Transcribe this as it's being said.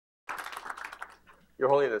Your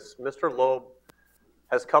Holiness, Mr. Loeb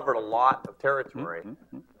has covered a lot of territory.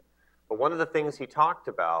 But one of the things he talked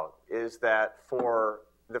about is that for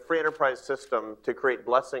the free enterprise system to create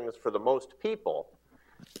blessings for the most people,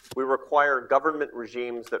 we require government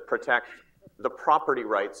regimes that protect the property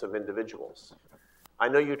rights of individuals. I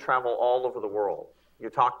know you travel all over the world. You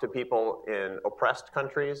talk to people in oppressed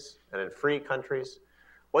countries and in free countries.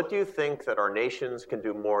 What do you think that our nations can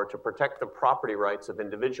do more to protect the property rights of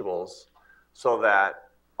individuals so that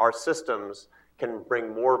our systems can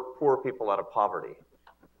bring more poor people out of poverty?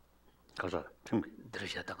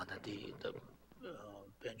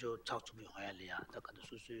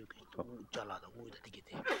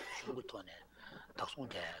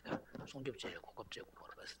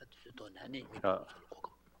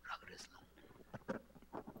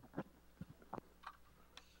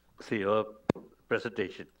 See, your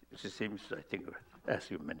presentation, it seems, I think,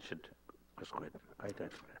 as you mentioned, was quite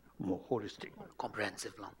more holistic.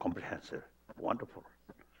 Comprehensive. Wonderful.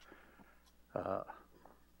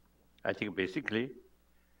 I think basically,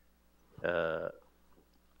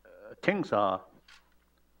 things are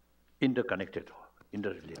interconnected,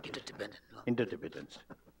 interrelated. Interdependent.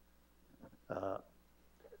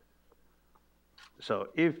 So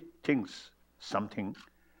if something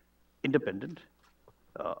independent,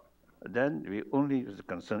 then we only is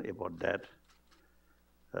concerned about that,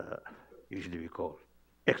 usually we call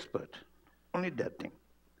expert, only that thing.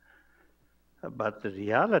 But the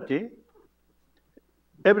reality,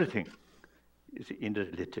 everything is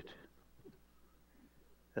interrelated.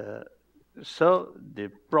 So the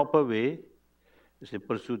proper way is to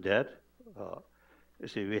pursue that.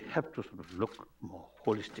 We have to sort of look more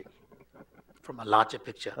holistic. From a larger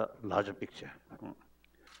picture. Larger picture.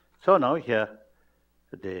 So now here,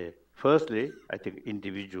 firstly, I think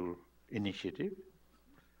individual initiative,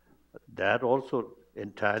 that also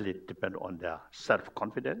entirely depend on their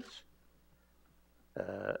self-confidence.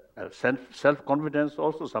 Self-confidence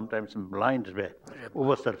also sometimes blind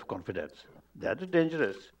over self-confidence. That is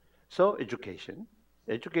dangerous. So education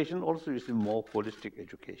also is a more holistic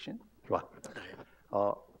education.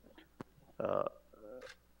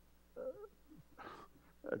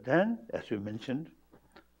 Then, as you mentioned,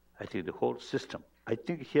 I think the whole system. I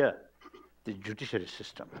think here, the judiciary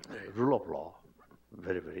system, rule of law,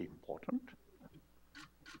 very, very important.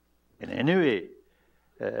 In any way,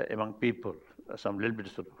 among people, some little bit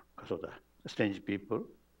sort of strange people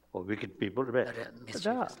or wicked people,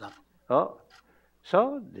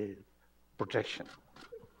 so the protection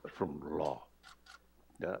from law.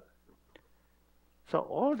 So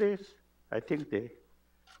all this, I think the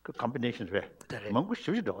combinations were.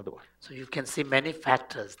 So you can see many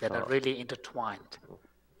factors that are really intertwined.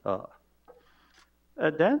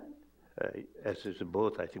 And then, as is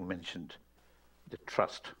both, I think, mentioned, the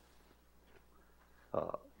trust.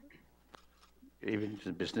 Even in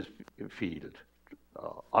the business field,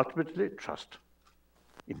 ultimately trust,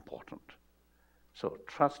 important. So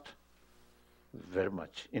trust, very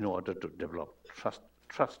much, in order to develop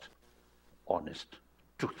trust, honest,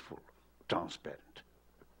 truthful, transparent,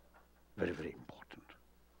 very, very important.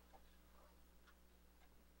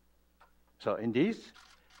 So in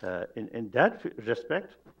that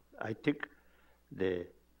respect, I think the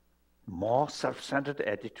more self-centered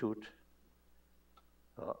attitude,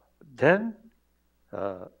 then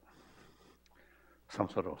some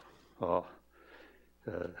sort of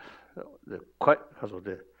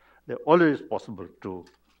they're always possible to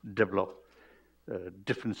develop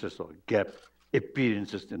differences or gap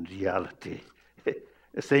appearances in reality,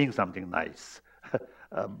 saying something nice,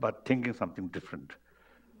 but thinking something different.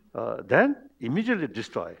 Then immediately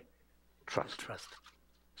destroy trust.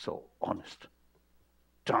 So honest,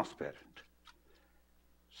 transparent.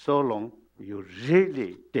 So long you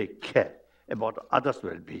really take care about others'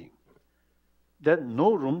 well-being, then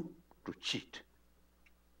no room to cheat,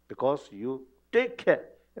 because you take care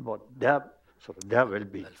about their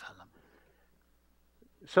well-being.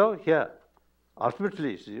 So here,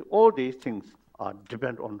 ultimately, all these things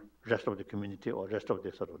depend on rest of the community or rest of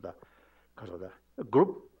the the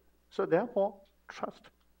group. So therefore, trust,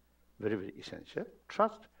 very, very essential.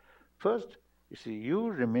 Trust, first, you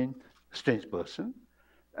remain a strange person,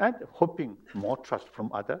 and hoping more trust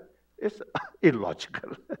from others is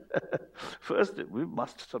illogical. First, we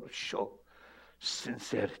must sort of show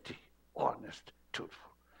sincerity, honest,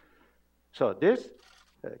 truthful. So this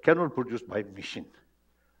cannot be produced by machine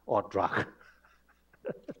or drug.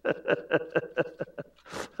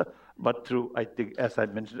 But through, I think, as I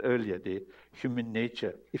mentioned earlier, the human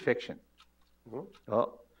nature, affection,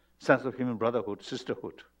 sense of human brotherhood,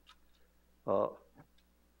 sisterhood.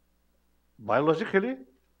 Biologically,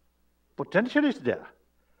 potential is there.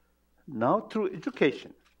 Now through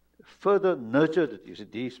education, further nurture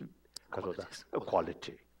these because of the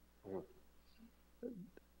quality.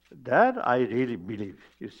 That I really believe,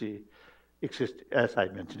 as I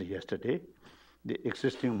mentioned yesterday, the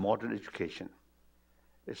existing modern education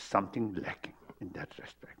is something lacking in that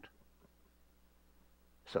respect.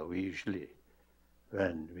 So we usually,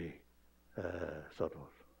 when we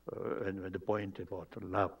when the point about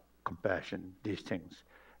love, compassion, these things,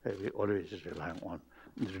 we always rely on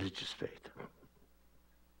religious faith.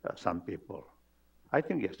 Some people, I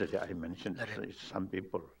think yesterday I mentioned that some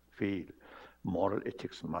people feel moral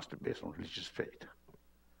ethics must be based on religious faith.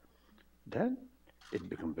 Then it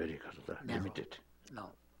becomes very limited,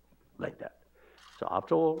 like that. So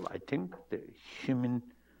after all, I think the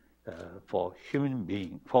for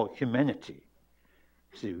humanity,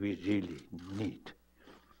 we really need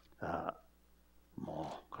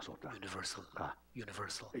more universal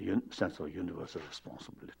sense of universal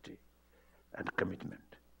responsibility and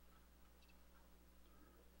commitment.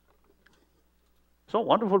 So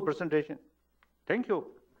wonderful presentation. Thank you.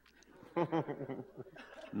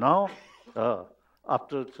 Now,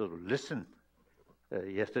 after listen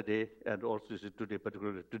yesterday and also today,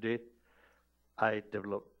 particularly today, I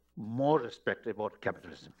developed more respect about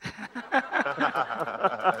capitalism.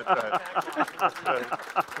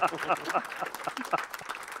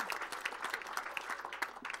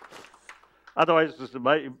 Otherwise, this is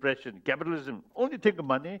my impression. Capitalism only think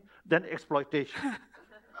money, then exploitation.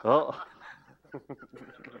 Oh.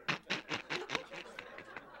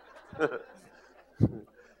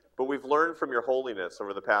 But we've learned from Your Holiness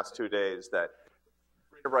over the past 2 days that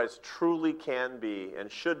free enterprise truly can be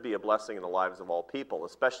and should be a blessing in the lives of all people,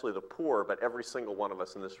 especially the poor, but every single one of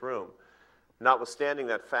us in this room. Notwithstanding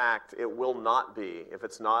that fact, it will not be if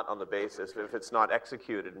it's not on the basis, if it's not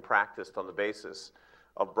executed and practiced on the basis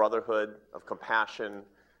of brotherhood, of compassion,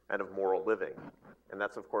 and of moral living. And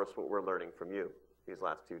that's, of course, what we're learning from you these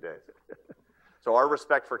last 2 days. So our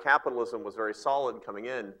respect for capitalism was very solid coming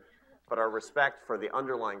in, but our respect for the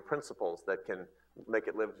underlying principles that can make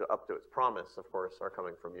it live up to its promise, of course, are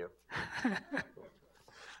coming from you.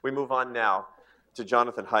 We move on now to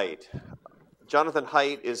Jonathan Haidt. Jonathan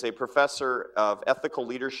Haidt is a professor of ethical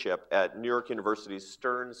leadership at New York University's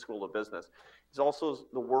Stern School of Business. He's also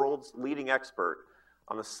the world's leading expert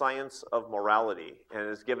on the science of morality and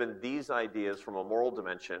has given these ideas from a moral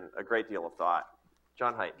dimension a great deal of thought.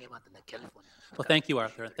 John Haidt. Well, thank you,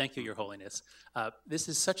 Arthur, and thank you, Your Holiness. This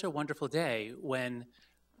is such a wonderful day when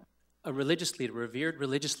a religious leader, revered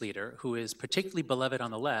religious leader, who is particularly beloved on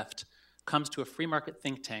the left, comes to a free market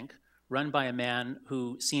think tank run by a man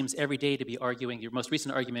who seems every day to be arguing. Your most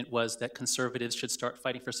recent argument was that conservatives should start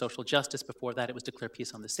fighting for social justice. Before that, it was declare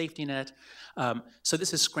peace on the safety net. So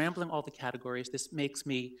this is scrambling all the categories. This makes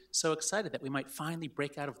me so excited that we might finally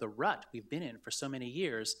break out of the rut we've been in for so many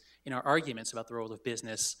years in our arguments about the role of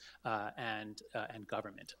business and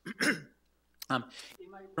government. In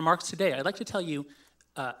my remarks today, I'd like to tell you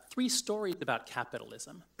 3 stories about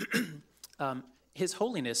capitalism. His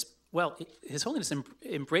Holiness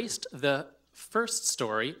embraced the first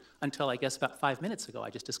story until, I guess, about 5 minutes ago. I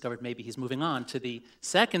just discovered maybe he's moving on to the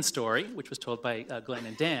second story, which was told by Glenn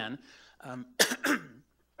and Dan. And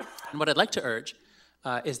what I'd like to urge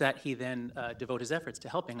is that he then devote his efforts to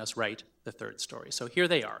helping us write the third story. So here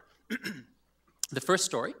they are. The first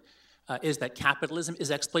story is that capitalism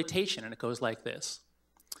is exploitation, and it goes like this.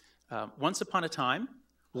 Once upon a time,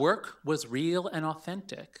 work was real and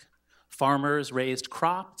authentic. Farmers raised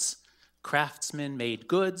crops, craftsmen made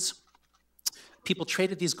goods. People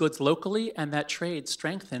traded these goods locally, and that trade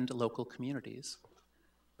strengthened local communities.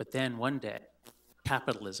 But then one day,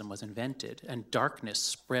 capitalism was invented, and darkness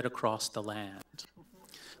spread across the land.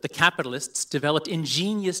 The capitalists developed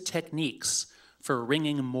ingenious techniques for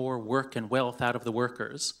wringing more work and wealth out of the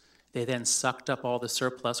workers. They then sucked up all the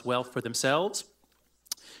surplus wealth for themselves.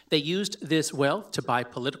 They used this wealth to buy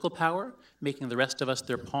political power, making the rest of us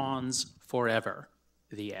their pawns forever.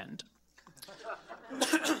 The end.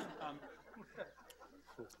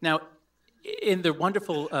 Now, in the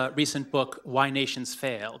wonderful recent book, Why Nations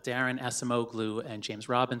Fail, Darren Acemoglu and James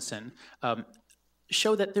Robinson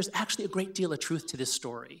show that there's actually a great deal of truth to this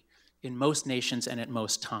story in most nations and at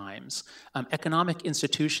most times. Economic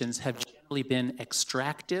institutions have generally been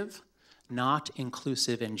extractive, not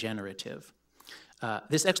inclusive and generative.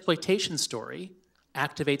 This exploitation story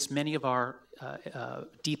activates many of our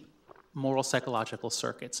deep moral psychological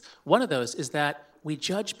circuits. One of those is that we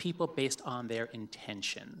judge people based on their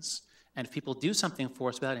intentions. And if people do something for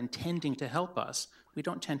us without intending to help us, we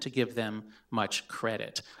don't tend to give them much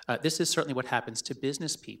credit. This is certainly what happens to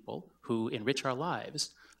business people who enrich our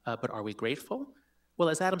lives but are we grateful? Well,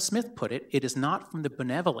 as Adam Smith put it, it is not from the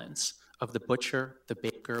benevolence of the butcher, the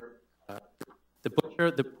baker,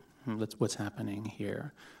 what's happening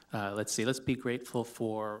here? Let's see, let's be grateful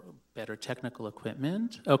for better technical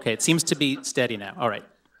equipment. Okay, it seems to be steady now, all right.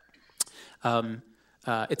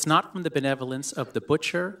 It's not from the benevolence of the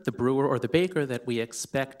butcher, the brewer, or the baker that we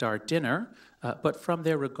expect our dinner, but from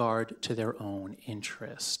their regard to their own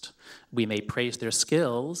interest. We may praise their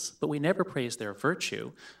skills, but we never praise their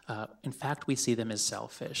virtue. In fact, we see them as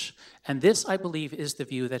selfish. And this, I believe, is the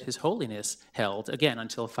view that His Holiness held, again,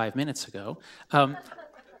 until 5 minutes ago.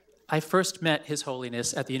 I first met His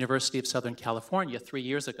Holiness at the University of Southern California 3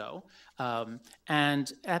 years ago.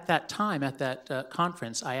 And at that time, at that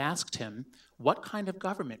conference, I asked him, what kind of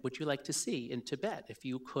government would you like to see in Tibet? If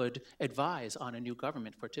you could advise on a new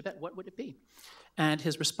government for Tibet, what would it be? And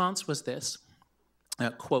his response was this,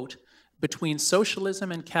 quote, between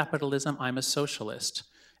socialism and capitalism, I'm a socialist.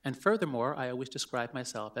 And furthermore, I always describe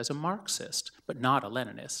myself as a Marxist, but not a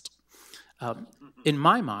Leninist. In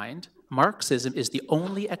my mind, Marxism is the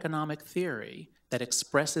only economic theory that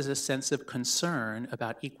expresses a sense of concern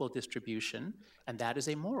about equal distribution, and that is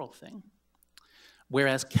a moral thing.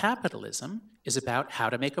 Whereas capitalism is about how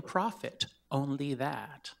to make a profit, only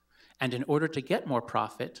that. And in order to get more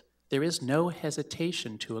profit, there is no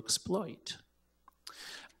hesitation to exploit.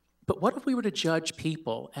 But what if we were to judge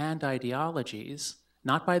people and ideologies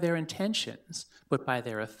not by their intentions, but by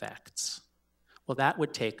their effects? Well, that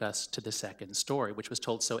would take us to the second story, which was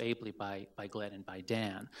told so ably by Glenn and by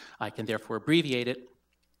Dan. I can therefore abbreviate it.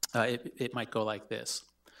 It might go like this.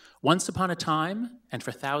 Once upon a time, and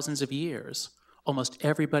for thousands of years, almost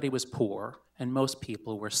everybody was poor, and most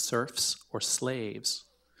people were serfs or slaves.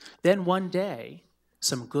 Then one day,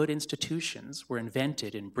 some good institutions were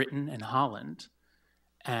invented in Britain and Holland,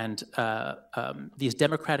 and these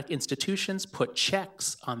democratic institutions put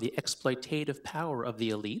checks on the exploitative power of the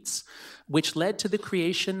elites, which led to the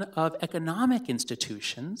creation of economic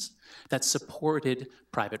institutions that supported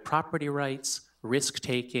private property rights,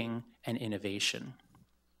 risk-taking, and innovation.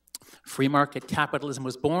 Free market capitalism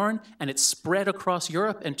was born, and it spread across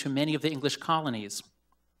Europe and to many of the English colonies.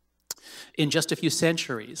 In just a few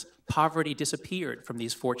centuries, poverty disappeared from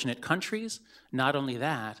these fortunate countries. Not only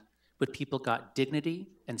that, but people got dignity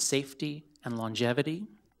and safety and longevity.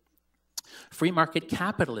 Free market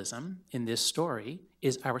capitalism, in this story,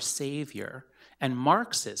 is our savior, and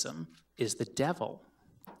Marxism is the devil.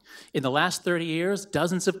 In the last 30 years,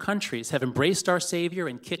 dozens of countries have embraced our savior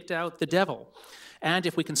and kicked out the devil. And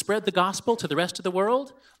if we can spread the gospel to the rest of the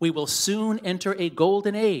world, we will soon enter a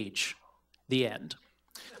golden age. The end.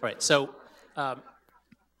 All right, so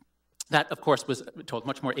that, of course, was told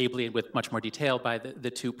much more ably and with much more detail by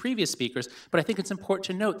the two previous speakers, but I think it's important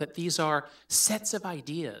to note that these are sets of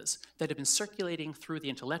ideas that have been circulating through the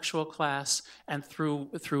intellectual class and through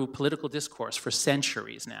political discourse for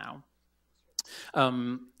centuries now.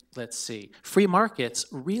 Let's see. Free markets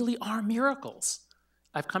really are miracles.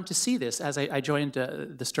 I've come to see this as I joined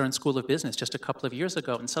the Stern School of Business just a couple of years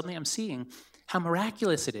ago, and suddenly I'm seeing how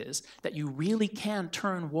miraculous it is that you really can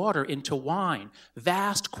turn water into wine,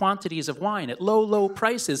 vast quantities of wine at low, low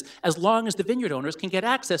prices, as long as the vineyard owners can get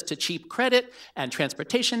access to cheap credit and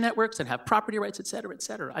transportation networks and have property rights, et cetera, et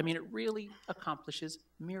cetera. I mean, it really accomplishes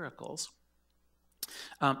miracles.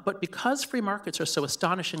 But because free markets are so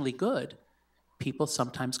astonishingly good, people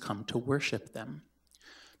sometimes come to worship them.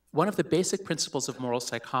 One of the basic principles of moral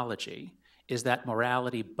psychology is that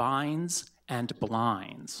morality binds and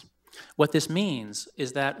blinds. What this means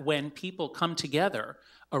is that when people come together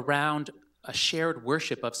around a shared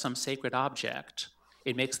worship of some sacred object,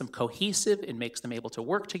 it makes them cohesive, it makes them able to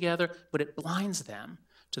work together, but it blinds them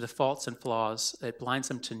to the faults and flaws, it blinds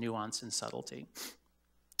them to nuance and subtlety.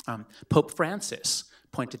 Pope Francis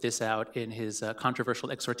pointed this out in his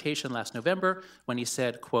controversial exhortation last November when he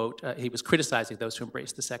said, quote, he was criticizing those who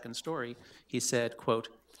embraced the second story. He said, quote,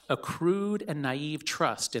 a crude and naive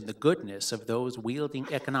trust in the goodness of those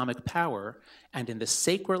wielding economic power and in the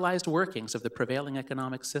sacralized workings of the prevailing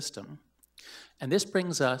economic system. And this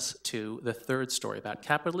brings us to the third story about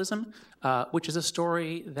capitalism, which is a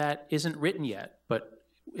story that isn't written yet, but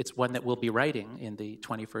it's one that we'll be writing in the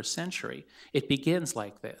 21st century. It begins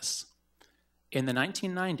like this. In the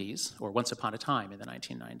 1990s, or once upon a time in the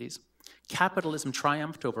 1990s, capitalism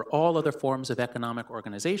triumphed over all other forms of economic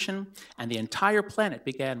organization, and the entire planet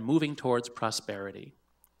began moving towards prosperity.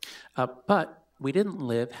 But we didn't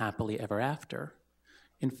live happily ever after.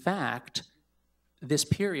 In fact, this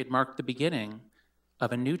period marked the beginning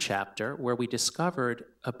of a new chapter where we discovered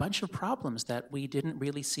a bunch of problems that we didn't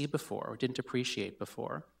really see before or didn't appreciate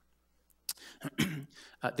before.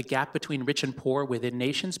 The gap between rich and poor within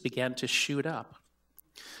nations began to shoot up.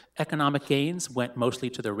 Economic gains went mostly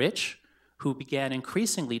to the rich, who began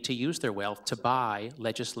increasingly to use their wealth to buy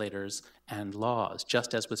legislators and laws,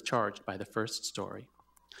 just as was charged by the first story.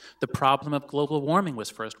 The problem of global warming was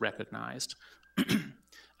first recognized,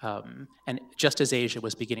 and just as Asia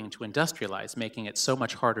was beginning to industrialize, making it so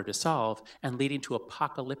much harder to solve and leading to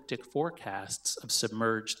apocalyptic forecasts of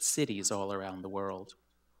submerged cities all around the world.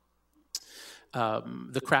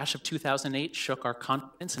 The crash of 2008 shook our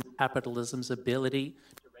confidence in capitalism's ability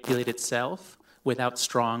to regulate itself without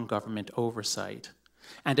strong government oversight.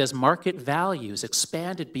 And as market values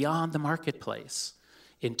expanded beyond the marketplace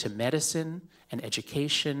into medicine and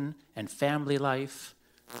education and family life,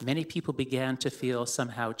 many people began to feel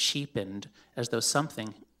somehow cheapened, as though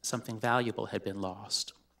something valuable had been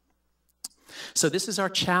lost. So this is our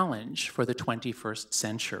challenge for the 21st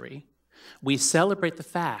century. We celebrate the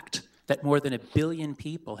fact that more than 1 billion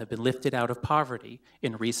people have been lifted out of poverty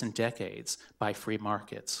in recent decades by free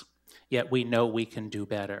markets. Yet we know we can do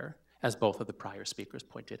better, as both of the prior speakers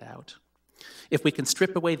pointed out. If we can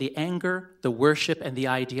strip away the anger, the worship, and the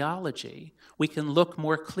ideology, we can look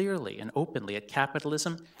more clearly and openly at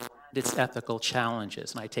capitalism and its ethical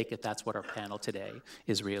challenges. And I take it that's what our panel today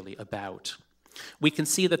is really about. We can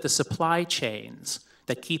see that the supply chains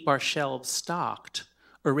that keep our shelves stocked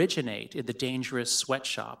originate in the dangerous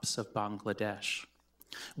sweatshops of Bangladesh.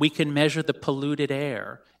 We can measure the polluted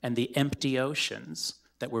air and the empty oceans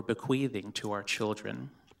that we're bequeathing to our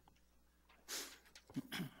children.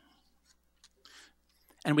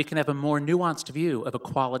 And we can have a more nuanced view of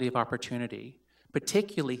equality of opportunity,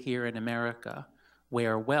 particularly here in America,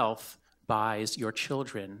 where wealth buys your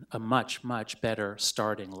children a much, much better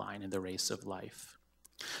starting line in the race of life.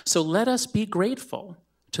 So let us be grateful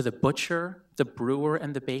to the butcher, the brewer,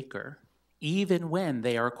 and the baker, even when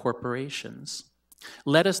they are corporations.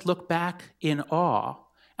 Let us look back in awe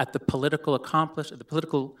at the political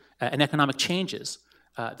and economic changes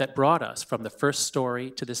that brought us from the first story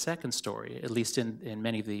to the second story, at least in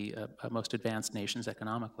many of the most advanced nations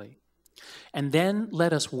economically. And then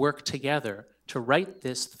let us work together to write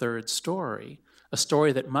this third story, a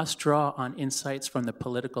story that must draw on insights from the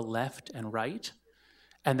political left and right,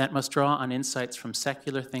 and that must draw on insights from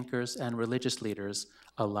secular thinkers and religious leaders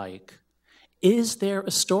alike. Is there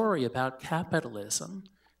a story about capitalism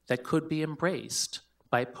that could be embraced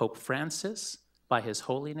by Pope Francis, by His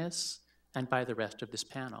Holiness, and by the rest of this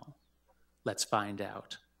panel? Let's find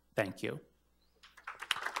out. Thank you.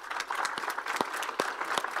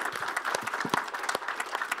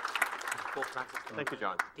 Thank you,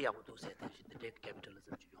 John.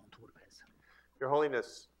 Your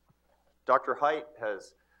Holiness, Dr. Haidt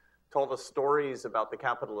has told us stories about the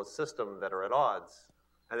capitalist system that are at odds,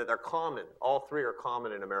 and that they're common. All three are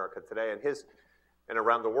common in America today, and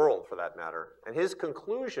around the world, for that matter. And his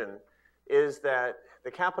conclusion is that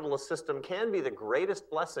the capitalist system can be the greatest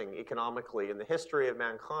blessing economically in the history of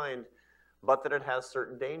mankind, but that it has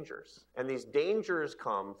certain dangers. And these dangers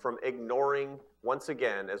come from ignoring, once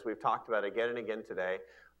again, as we've talked about again and again today,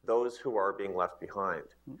 those who are being left behind.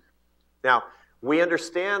 Now, we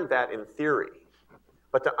understand that in theory,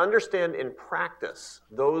 but to understand in practice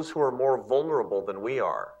those who are more vulnerable than we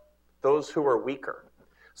are, those who are weaker,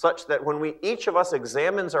 such that when each of us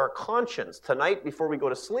examines our conscience tonight before we go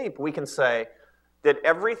to sleep, we can say, did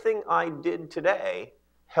everything I did today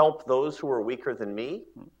help those who are weaker than me?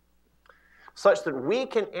 Such that we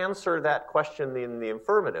can answer that question in the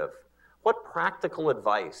affirmative. What practical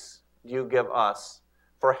advice do you give us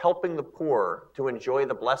for helping the poor to enjoy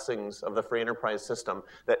the blessings of the free enterprise system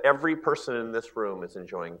that every person in this room is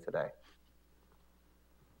enjoying today?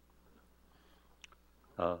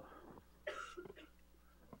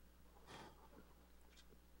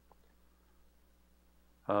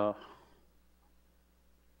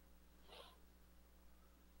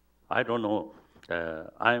 I don't know.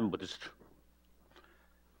 I am Buddhist.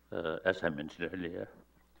 As I mentioned earlier,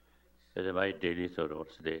 it is my daily sort of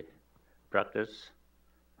day practice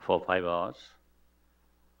for 5 hours,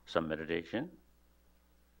 some meditation.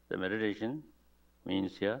 The meditation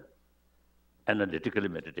means here analytical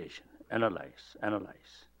meditation, analyze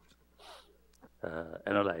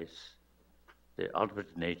the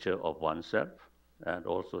ultimate nature of oneself and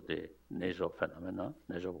also the nature of phenomena,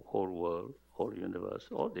 nature of whole world, whole universe,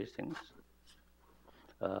 all these things.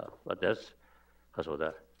 But that's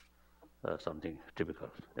also something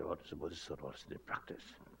typical about the Buddhist orthodoxy practice.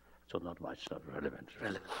 So not much, not relevant.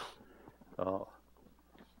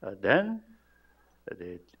 Then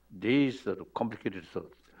these sort of complicated sort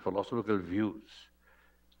of philosophical views,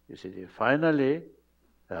 you see, they finally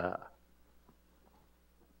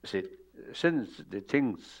since the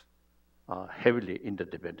things are heavily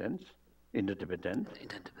interdependent,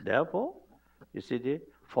 therefore, you see,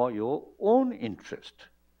 for your own interest,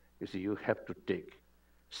 you see, you have to take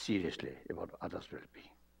seriously about others' well-being.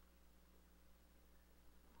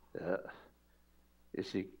 You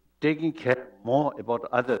see, taking care more about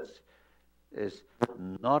others is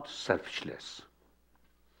not selfishness.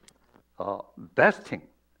 Best thing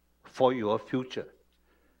for your future.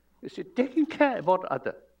 You see, taking care about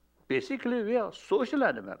others. Basically, we are social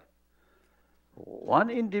animal. One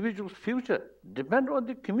individual's future depends on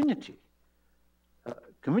the community.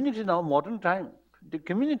 Community now, modern time, the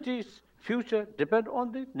community's future depends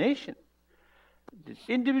on the nation. The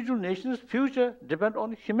individual nation's future depends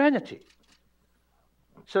on humanity.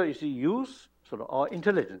 So you see, use sort of our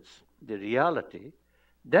intelligence, the reality,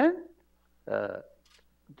 then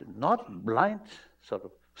not blind sort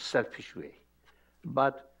of selfish way,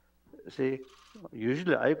 but see,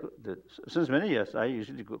 usually since many years I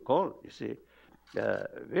usually call, you see,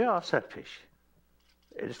 we are selfish.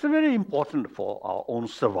 It's very important for our own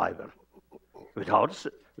survival.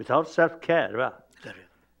 Without self-care,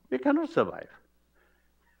 we cannot survive.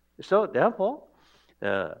 So therefore,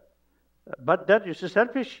 but that you see,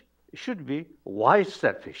 selfish should be wise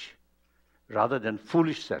selfish rather than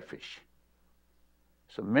foolish selfish.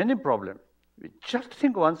 So many problems, we just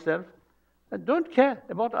think oneself and don't care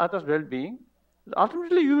about others' well-being.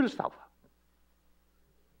 Ultimately, you will suffer.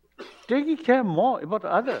 Taking care more about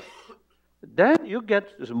others, then you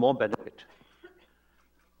get more benefit.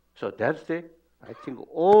 So that's I think,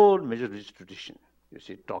 old major religious tradition, you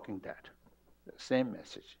see, talking that. The same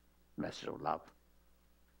message of love,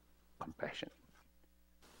 compassion.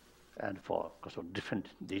 And for because of different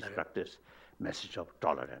these practice, message of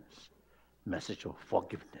tolerance, message of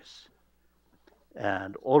forgiveness.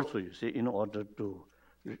 And also, you see, in order to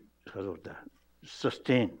because of the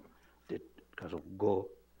sustain, because of go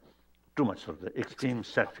too much of the extreme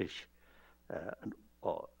selfish,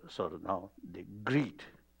 or sort of now the greed,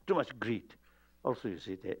 too much greed. Also, you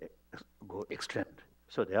see, they go extreme.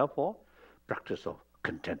 So therefore, practice of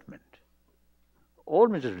contentment. All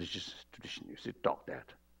major religious traditions, you see, talk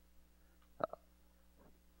that.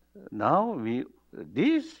 Now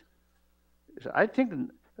I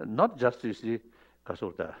think, not just, you see, because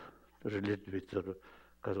of the related with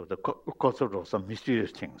because of the concept of some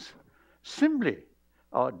mysterious things. Simply,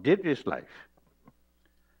 our day-to-day life,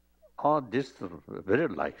 or this very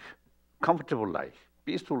life, comfortable life,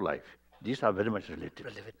 peaceful life, these are very much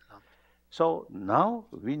related. So now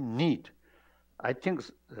we need, I think,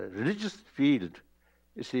 religious field,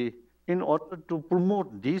 you see, in order to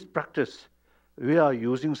promote these practice, we are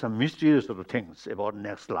using some mysterious sort of things about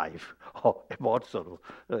next life or about sort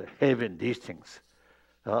of heaven, these things.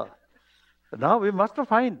 Now we must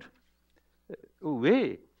find a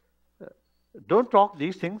way. Don't talk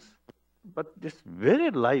these things, but this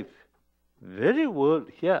very life, very world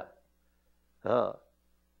here.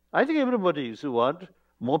 I think everybody used to want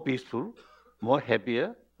more peaceful, more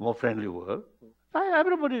happier, more friendly world.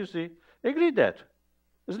 Everybody, you see, agree that,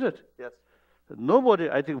 isn't it? Yes. Nobody,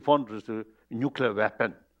 I think, fond of the nuclear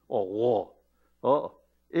weapon or war.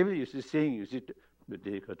 Even you see saying, you see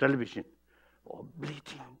the television, or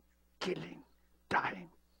bleeding, killing, dying.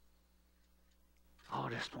 Our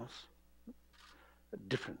response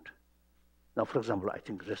different. Now, for example, I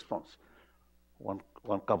think response, one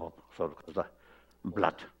cup of sort of the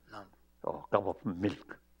blood, or cup of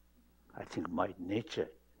milk. I think my nature,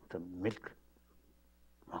 the milk,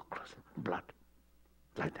 blood,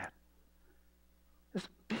 like that. It's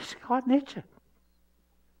basic our nature.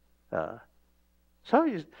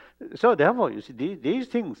 So therefore, you see, these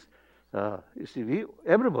things, you see,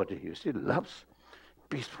 everybody, you see, loves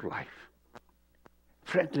peaceful life,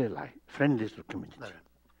 friendly life, friendly to community.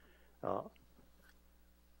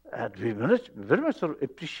 And we very much sort of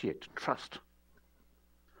appreciate, trust.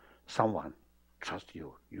 Someone trusts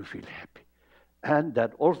you, you feel happy. And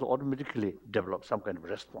that also automatically develops some kind of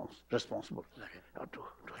responsible to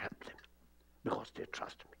help them, because they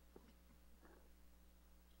trust me.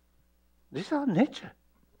 This is our nature.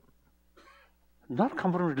 Not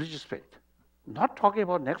come from religious faith. Not talking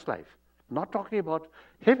about next life. Not talking about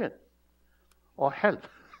heaven or hell.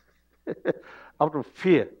 Out of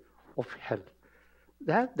fear of hell.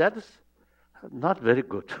 That is not very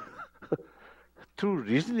good. Through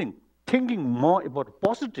reasoning, thinking more about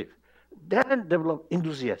positive, then develop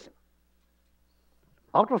enthusiasm.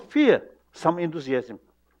 Out of fear, some enthusiasm,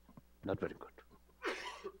 not very good.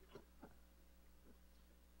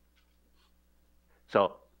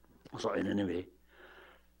 So in any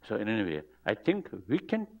way, I think we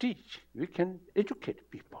can teach, we can educate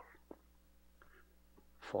people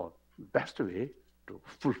for best way to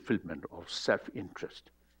fulfillment of self-interest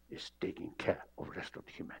is taking care of the rest of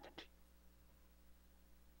the humanity.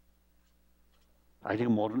 I think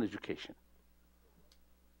modern education,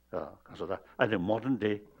 I think modern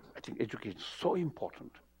day, I think education is so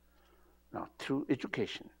important. Now, through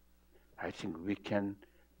education, I think we can,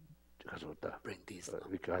 because of the bring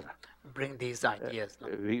these ideas.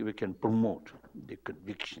 We can promote the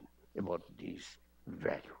conviction about these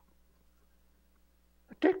values.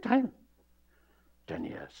 It takes time, 10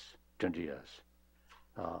 years, 20 years.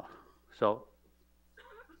 So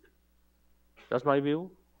that's my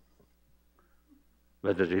view.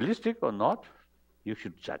 Whether realistic or not, you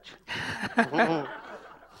should judge.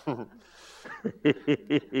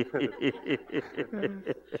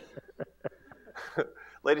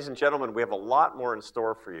 Ladies and gentlemen, we have a lot more in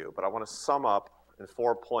store for you, but I want to sum up in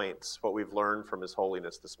 4 points what we've learned from His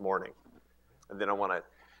Holiness this morning. And then I want to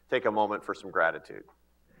take a moment for some gratitude.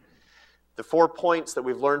 The 4 points that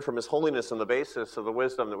we've learned from His Holiness on the basis of the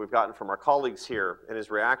wisdom that we've gotten from our colleagues here and his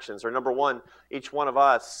reactions are, number 1, each one of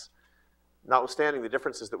us, notwithstanding the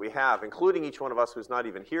differences that we have, including each one of us who's not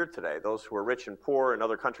even here today, those who are rich and poor in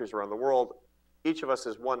other countries around the world, each of us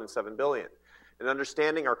is 1 in 7 billion. And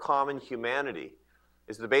understanding our common humanity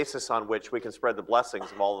is the basis on which we can spread the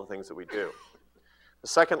blessings of all the things that we do. The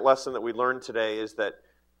second lesson that we learned today is that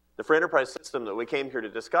the free enterprise system that we came here to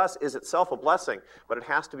discuss is itself a blessing, but it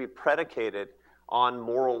has to be predicated on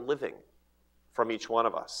moral living from each one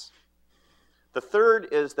of us. The third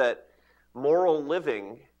is that moral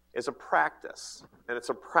living is a practice, and it's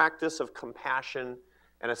a practice of compassion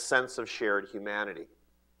and a sense of shared humanity.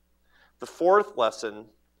 The fourth lesson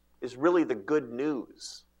is really the good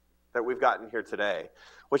news that we've gotten here today,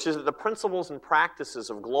 which is that the principles and practices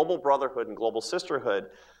of global brotherhood and global sisterhood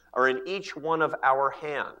are in each one of our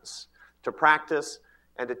hands to practice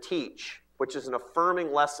and to teach, which is an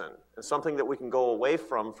affirming lesson and something that we can go away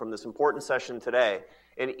from this important session today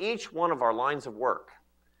in each one of our lines of work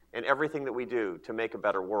and everything that we do to make a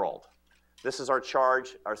better world. This is our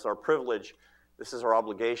charge, it's our privilege, this is our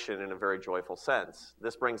obligation in a very joyful sense.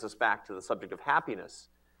 This brings us back to the subject of happiness